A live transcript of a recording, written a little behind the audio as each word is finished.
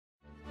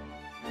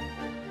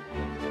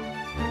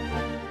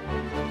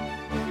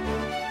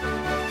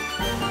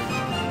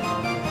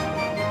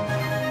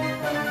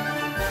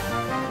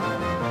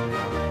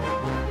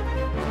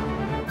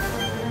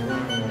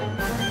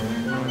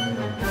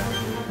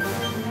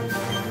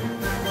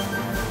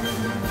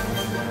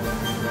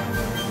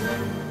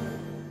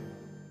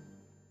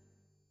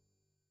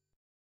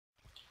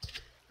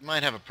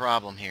Might have a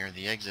problem here.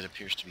 The exit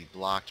appears to be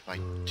blocked by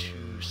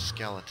 2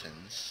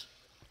 skeletons.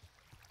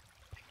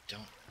 I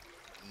don't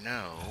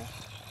know. I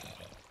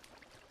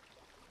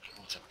don't know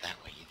what's up that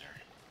way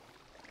either.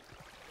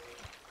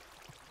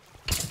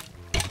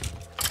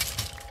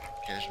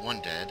 Okay, there's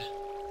one dead.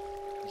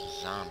 There's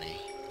a zombie.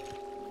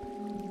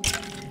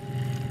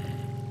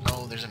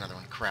 Oh, there's another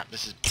one. Crap,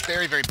 this is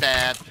very, very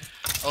bad.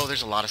 Oh,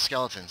 there's a lot of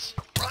skeletons.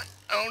 Run!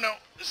 Oh no,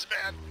 this is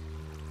bad.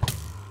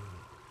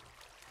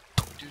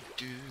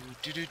 Do.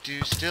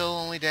 Still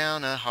only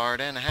down a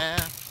heart and a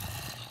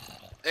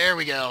half. There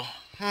we go.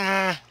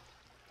 Can't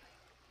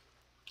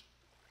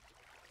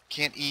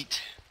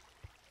eat.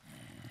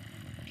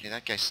 Okay,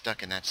 that guy's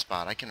stuck in that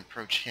spot. I can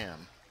approach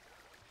him.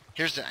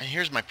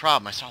 Here's my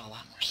problem. I saw a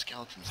lot more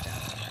skeletons down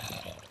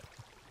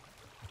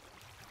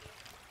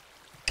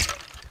there.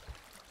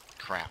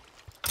 Crap.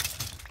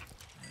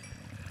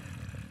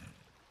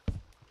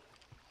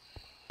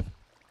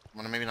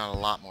 Well, maybe not a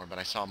lot more, but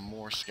I saw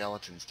more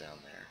skeletons down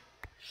there.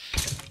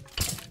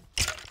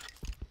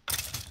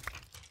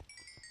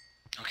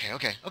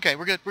 Okay,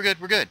 we're good.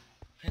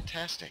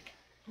 Fantastic.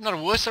 I'm not a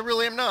wuss, I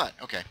really am not.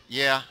 Okay,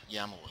 yeah,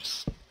 I'm a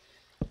wuss.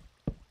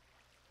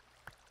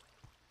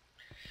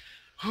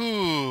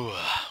 Hoo-ah.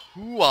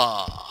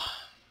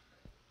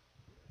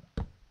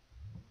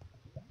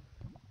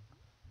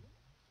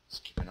 Let's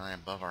keep an eye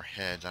above our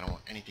heads. I don't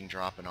want anything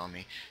dropping on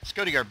me.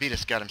 Scotty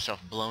Garbitas got himself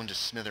blown to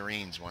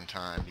smithereens one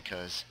time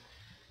because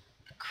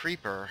a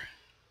creeper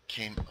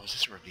came... Oh, is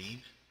this a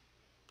ravine?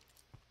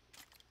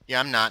 Yeah,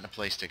 I'm not in a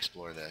place to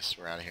explore this.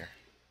 We're out of here.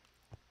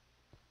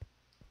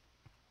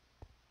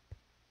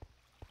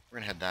 We're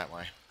gonna head that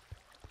way.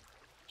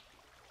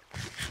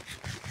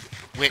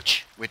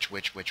 Witch.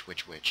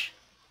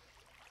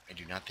 I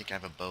do not think I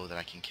have a bow that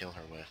I can kill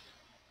her with.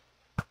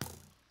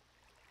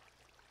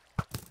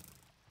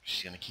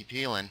 She's gonna keep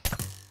healing.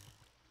 Did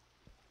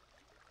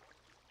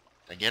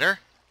I get her?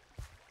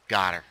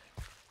 Got her.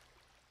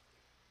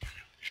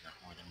 There's not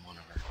more than one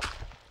of her.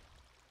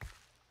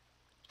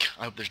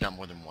 I hope there's not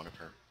more than one of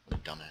her. What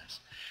a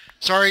dumbass.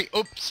 Sorry,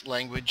 oops,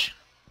 language.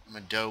 I'm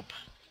a dope.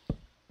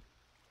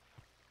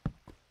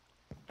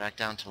 Back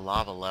down to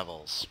lava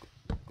levels.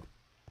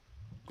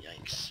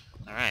 Yikes.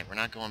 Alright, we're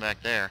not going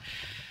back there.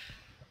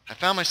 I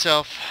found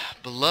myself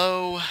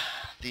below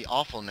the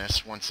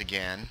awfulness once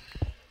again.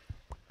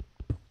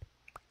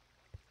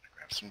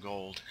 Grab some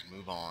gold and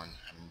move on.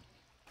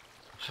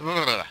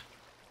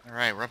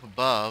 Alright, we're up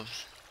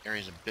above.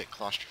 Area's a bit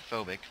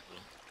claustrophobic. A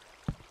little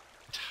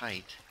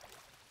tight.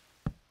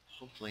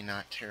 Hopefully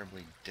not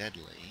terribly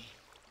deadly.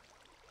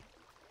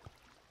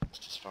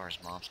 Just as far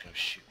as mobs go.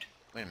 Shoot.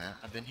 Wait a minute,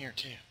 I've been here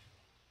too.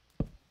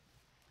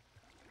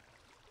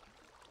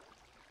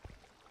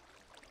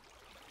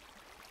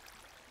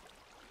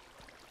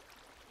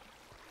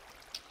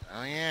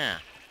 Oh yeah.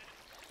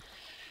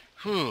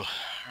 Whew.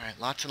 Alright,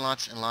 lots and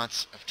lots and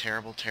lots of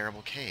terrible,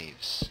 terrible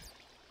caves.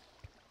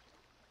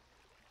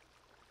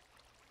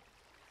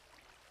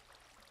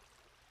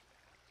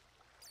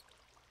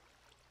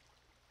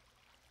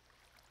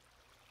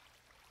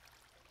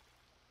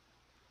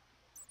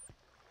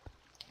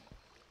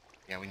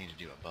 Yeah, we need to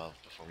do above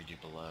before we do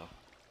below.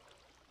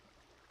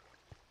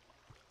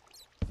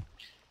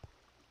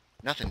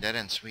 Nothing, dead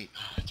end, sweet.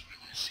 Oh, that's what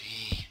I want to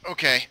see.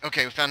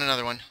 Okay, we found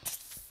another one.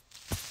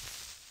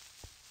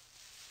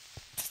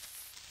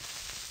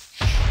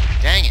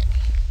 Dang it.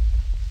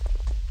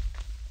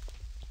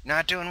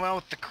 Not doing well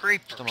with the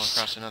creepers. Stumbled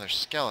across another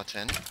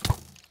skeleton.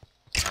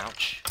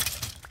 Ouch.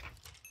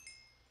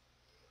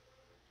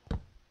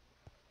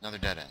 Another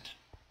dead end.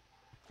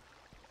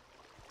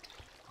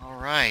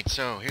 Alright,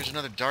 so here's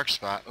another dark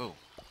spot. Oh,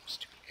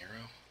 stupid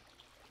arrow.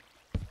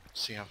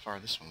 Let's see how far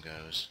this one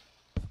goes.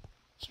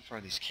 So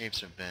far these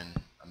caves have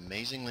been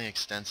amazingly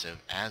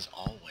extensive, as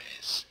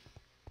always.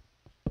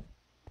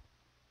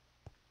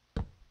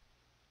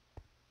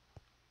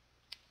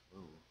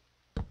 Ooh.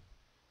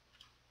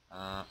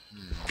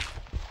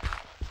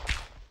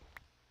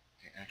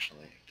 Okay,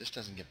 actually, if this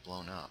doesn't get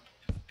blown up,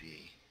 it would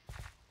be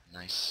a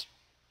nice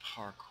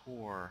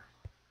parkour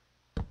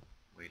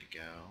way to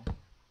go.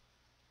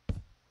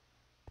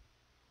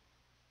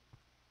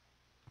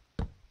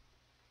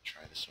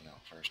 Try this one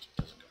out first.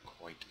 It doesn't go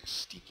quite as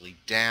steeply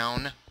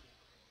down.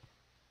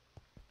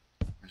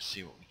 Let's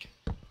see what we can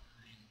find.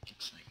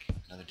 Looks like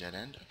another dead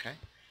end. Okay.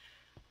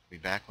 I'll be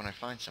back when I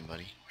find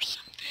somebody. Or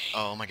someday.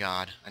 Oh my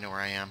god. I know where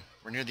I am.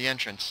 We're near the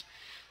entrance.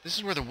 This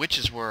is where the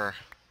witches were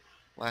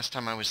last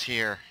time I was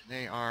here.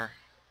 They are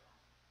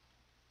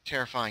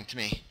terrifying to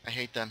me. I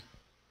hate them.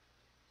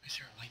 Why is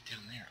there a light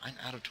down there? I'm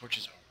out of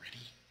torches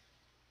already.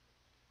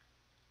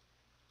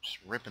 Just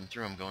ripping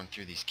through them, going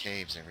through these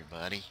caves,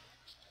 everybody.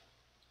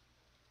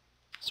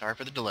 Sorry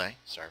for the delay.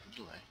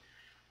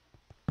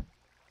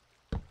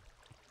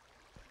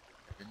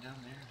 Been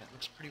down there? That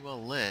looks pretty well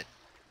lit.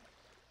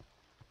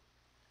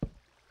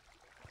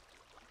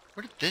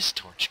 Where did this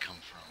torch come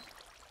from?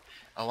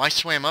 Oh, I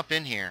swam up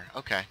in here.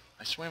 Okay.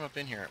 I swam up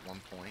in here at one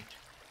point.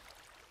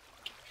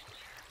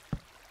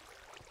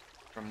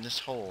 From this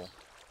hole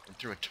and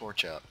threw a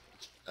torch up.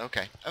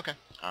 Okay.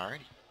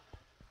 Alrighty.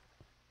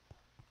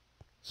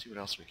 See what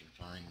else we can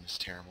find in this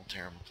terrible,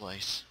 terrible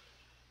place.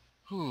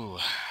 Whew.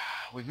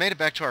 We've made it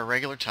back to our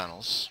regular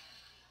tunnels.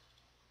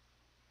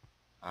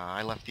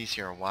 I left these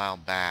here a while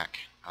back.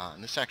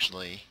 And this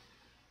actually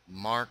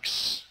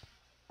marks...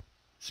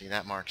 See,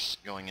 that marks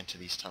going into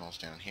these tunnels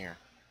down here.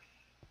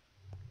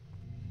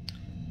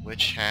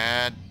 Which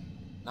had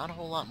not a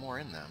whole lot more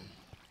in them.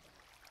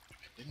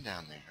 Been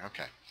down there.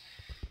 Okay.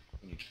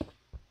 We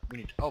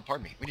need oh,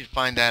 pardon me. We need to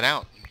find that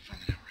out. We need to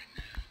find that out right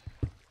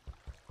now.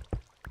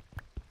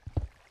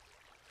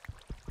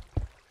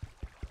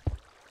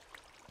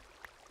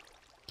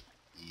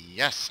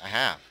 Yes, I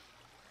have.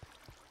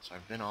 So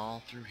I've been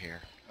all through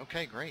here.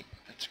 Okay, great.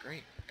 That's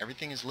great.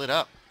 Everything is lit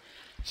up.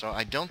 So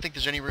I don't think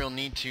there's any real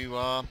need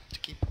to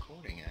keep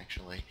recording,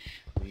 actually.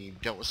 We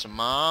dealt with some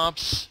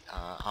mobs.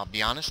 I'll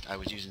be honest, I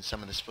was using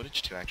some of this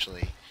footage to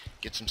actually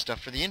get some stuff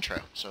for the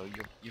intro. So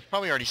you've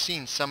probably already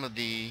seen some of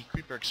the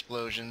creeper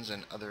explosions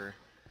and other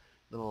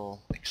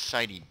little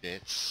exciting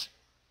bits.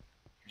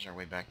 Here's our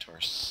way back to our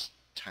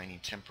tiny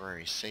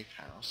temporary safe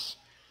house.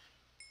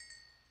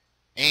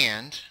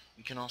 And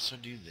we can also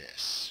do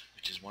this,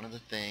 which is one of the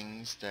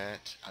things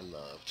that I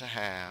love to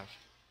have,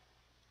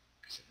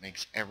 because it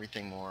makes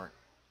everything more,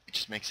 it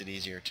just makes it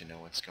easier to know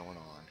what's going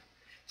on.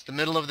 It's the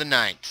middle of the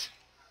night.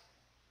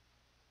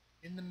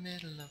 In the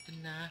middle of the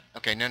night.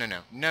 Okay,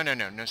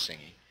 no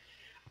singing.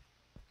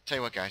 Tell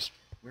you what, guys,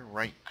 we're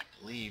right, I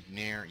believe,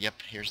 near,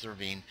 yep, here's the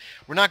ravine.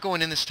 We're not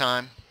going in this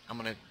time. I'm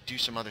going to do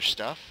some other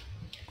stuff,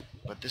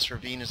 but this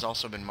ravine has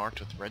also been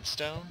marked with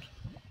redstone,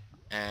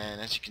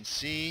 and as you can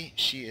see,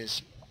 she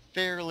is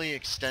fairly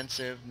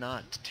extensive,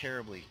 not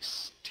terribly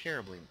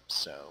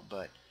so,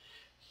 but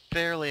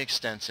fairly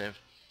extensive,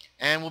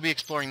 and we'll be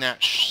exploring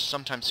that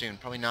sometime soon.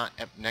 Probably not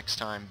next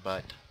time,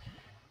 but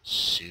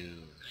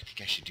soon. I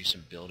think I should do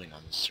some building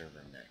on this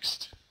server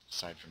next,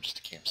 aside from just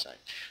a campsite.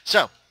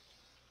 So,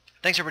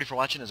 thanks everybody for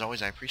watching. As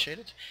always, I appreciate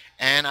it,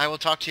 and I will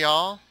talk to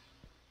y'all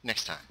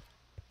next time.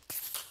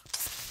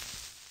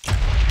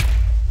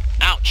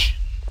 Ouch!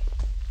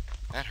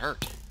 That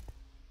hurt.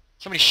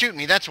 Somebody shoot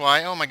me, that's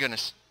why. Oh my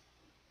goodness.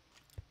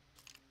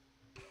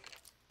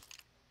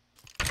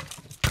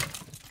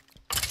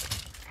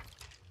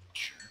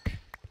 Jerk.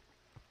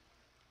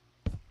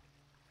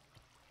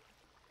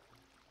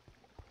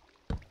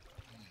 Oh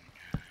my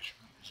gosh,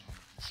 what is all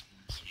this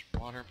mess?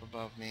 There's water up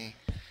above me.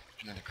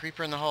 There's another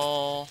creeper in the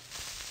hole.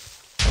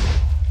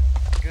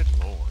 Good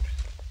lord.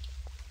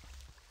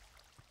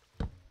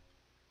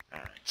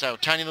 Alright, so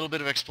tiny little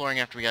bit of exploring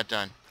after we got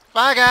done.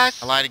 Bye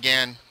guys! I lied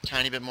again.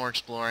 Tiny bit more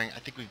exploring. I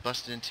think we've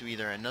busted into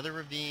either another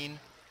ravine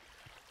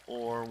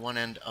or one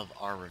end of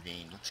our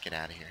ravine. Let's get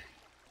out of here.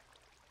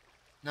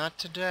 Not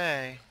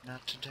today.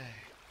 Not today.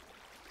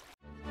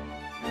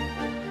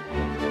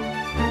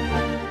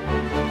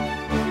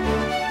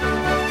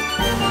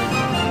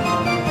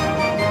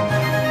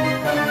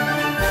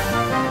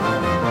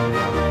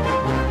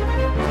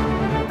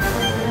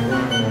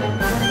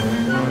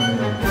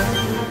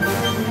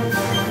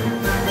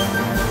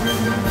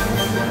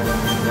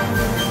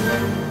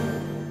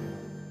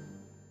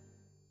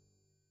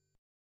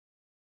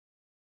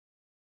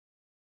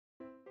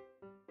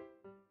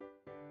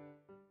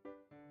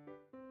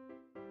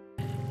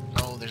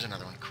 Oh, there's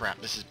another one. Crap,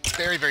 this is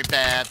very, very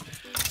bad.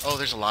 Oh,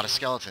 there's a lot of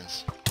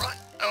skeletons. Run!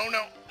 Oh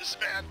no, this is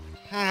bad.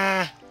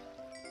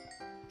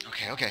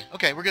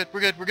 Okay, we're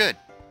good.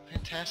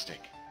 Fantastic.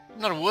 I'm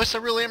not a wuss, I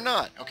really am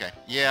not. Okay,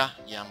 yeah,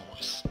 I'm a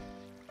wuss.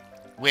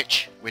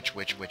 Which?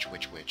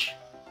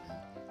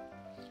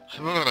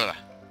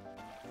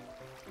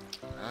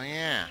 Oh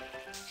yeah.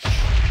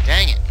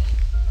 Dang it.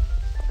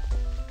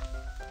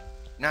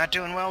 Not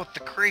doing well with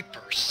the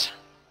creepers.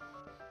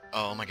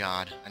 Oh my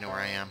god, I know where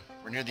I am.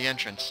 We're near the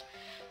entrance.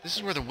 This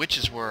is where the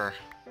witches were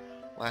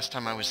last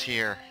time I was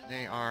here.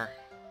 They are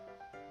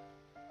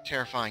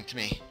terrifying to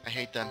me. I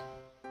hate them.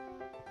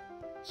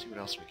 Let's see what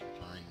else we can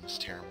find in this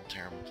terrible,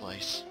 terrible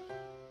place.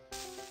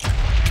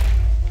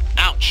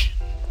 Ouch!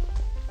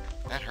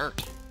 That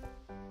hurt.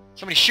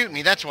 Somebody shoot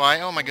me, that's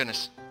why. Oh my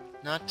goodness.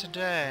 Not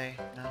today.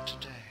 Not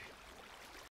today.